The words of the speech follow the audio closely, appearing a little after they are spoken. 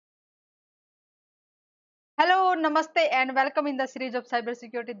Hello, namaste, and welcome in the series of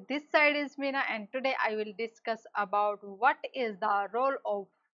cybersecurity. This side is Meena, and today I will discuss about what is the role of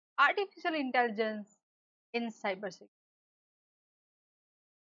artificial intelligence in cybersecurity.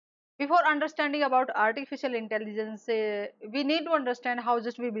 Before understanding about artificial intelligence, we need to understand how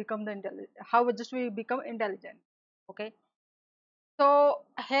just we become intelligent. Okay, so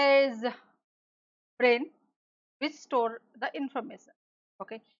here is brain which store the information.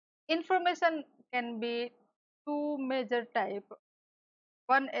 Okay, information can be two major type.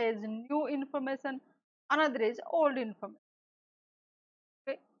 One is new information, another is old information.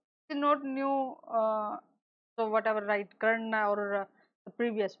 Okay, it's not new. So whatever, right, current or the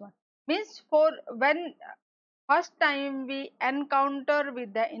previous one means for when first time we encounter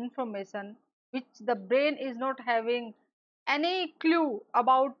with the information which the brain is not having any clue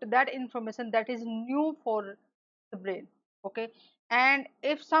about that information, that is new for the brain. Okay, and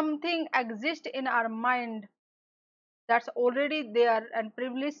if something exists in our mind that's already there and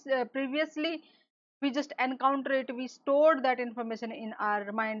previously we just encounter it, we stored that information in our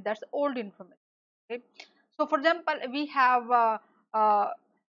mind, that's old information. Okay, so for example we have uh,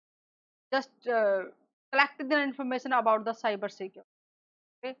 just collected the information about the cyber security.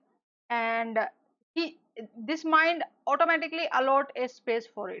 Okay, and he this mind automatically allot a space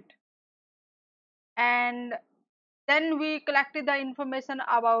for it, and then we collected the information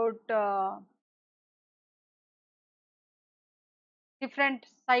about different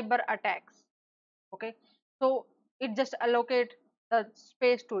cyber attacks. Okay, so it just allocate the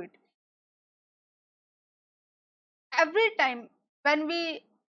space to it. Every time when we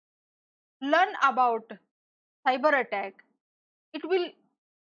learn about cyber attack, it will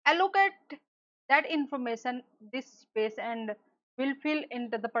allocate that information this space and will fill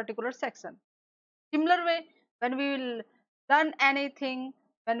into the particular section. Similar way, when we will learn anything,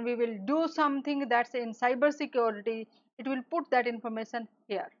 when we will do something that's in cyber security, it will put that information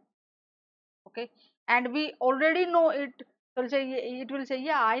here. Okay, and we already know it. So it will say,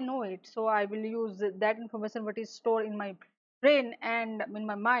 yeah, I know it, so I will use that information what is stored in my brain and in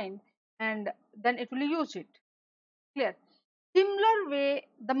my mind, and then it will use it. Clear? Similar way,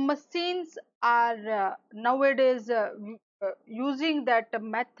 the machines are nowadays using that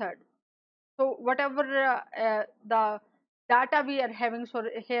method. So whatever the data we are having, so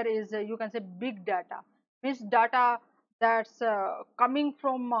here is you can say big data, means data that's coming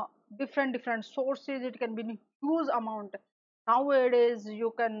from different sources. It can be in huge amount. Nowadays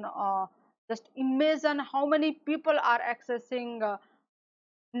you can just imagine how many people are accessing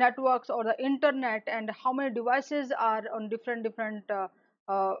networks or the internet, and how many devices are on different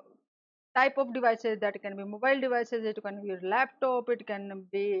uh, type of devices. That can be mobile devices, it can be your laptop, it can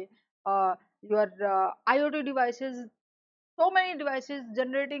be your IoT devices. So many devices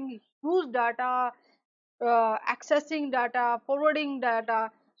generating huge data, accessing data, forwarding data.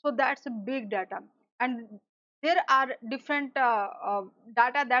 So that's a big data, and there are different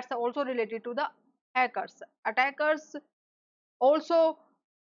data that's also related to the hackers. Attackers also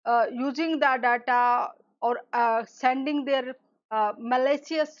using the data or sending their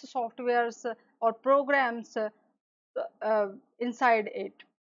malicious softwares or programs inside it.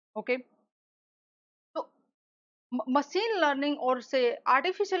 Okay, so machine learning or say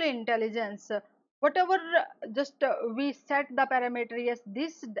artificial intelligence, whatever just we set the parameter, yes,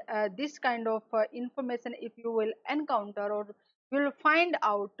 this kind of information if you will encounter or you will find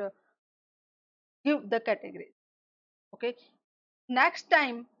out, give the categories. Okay, next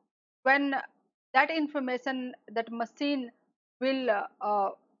time when that information that machine will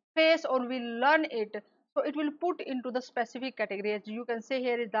face or will learn it, so it will put into the specific category. As you can say,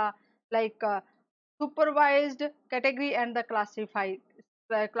 here is the like supervised category and the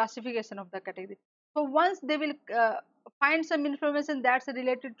classification of the category. So once they will find some information that's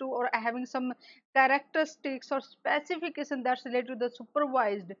related to or having some characteristics or specification that's related to the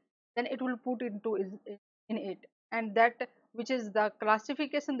supervised, then it will put into in it, and that which is the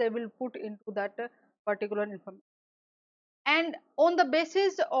classification they will put into that particular information. And on the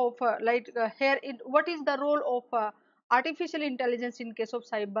basis of here what is the role of artificial intelligence in case of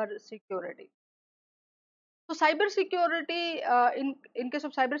cyber security. So cyber security, in case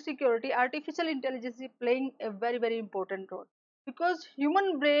of cyber security, artificial intelligence is playing a very important role, because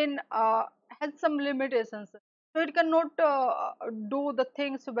human brain has some limitations, so it cannot do the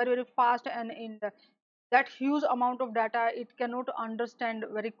things very fast, and in that huge amount of data it cannot understand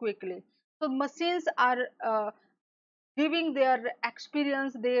very quickly. So machines are giving their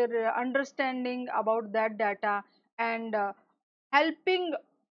experience, their understanding about that data, and helping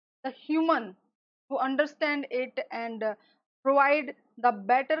the human to understand it and provide the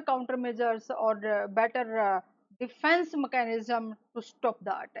better countermeasures or better defense mechanism to stop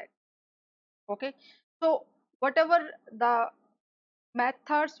the attack. Okay, so whatever the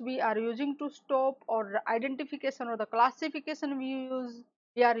methods we are using to stop or identification or the classification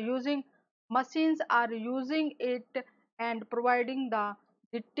we are using, machines are using it and providing the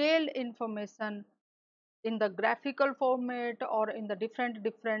detailed information in the graphical format or in the different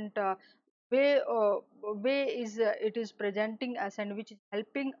way way is it is presenting us, and which is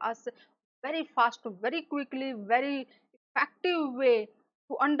helping us very fast, very quickly, very effective way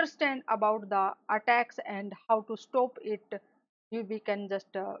to understand about the attacks and how to stop it. We can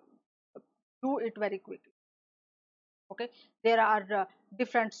just do it very quickly. Okay, there are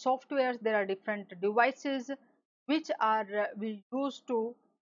different softwares, there are different devices which are we use to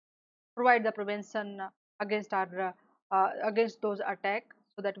provide the prevention against our against those attacks,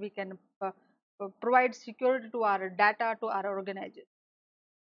 so that we can provide security to our data, to our organization.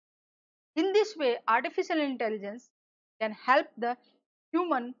 In this way, artificial intelligence can help the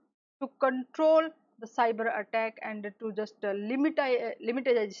human to control the cyber attack and to just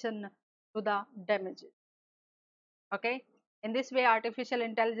limitation to the damages. Okay, in this way, artificial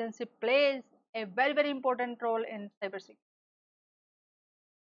intelligence plays a very important role in cybersecurity.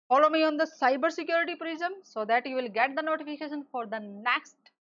 Follow me on the cybersecurity prism so that you will get the notification for the next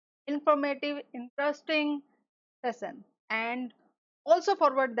informative, interesting session, and also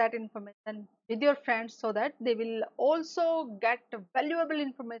forward that information with your friends so that they will also get valuable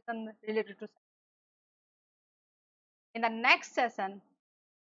information related to. In the next session,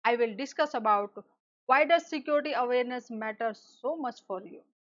 I will discuss about why does security awareness matter so much for you.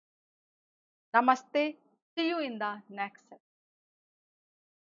 Namaste. See you in the next session.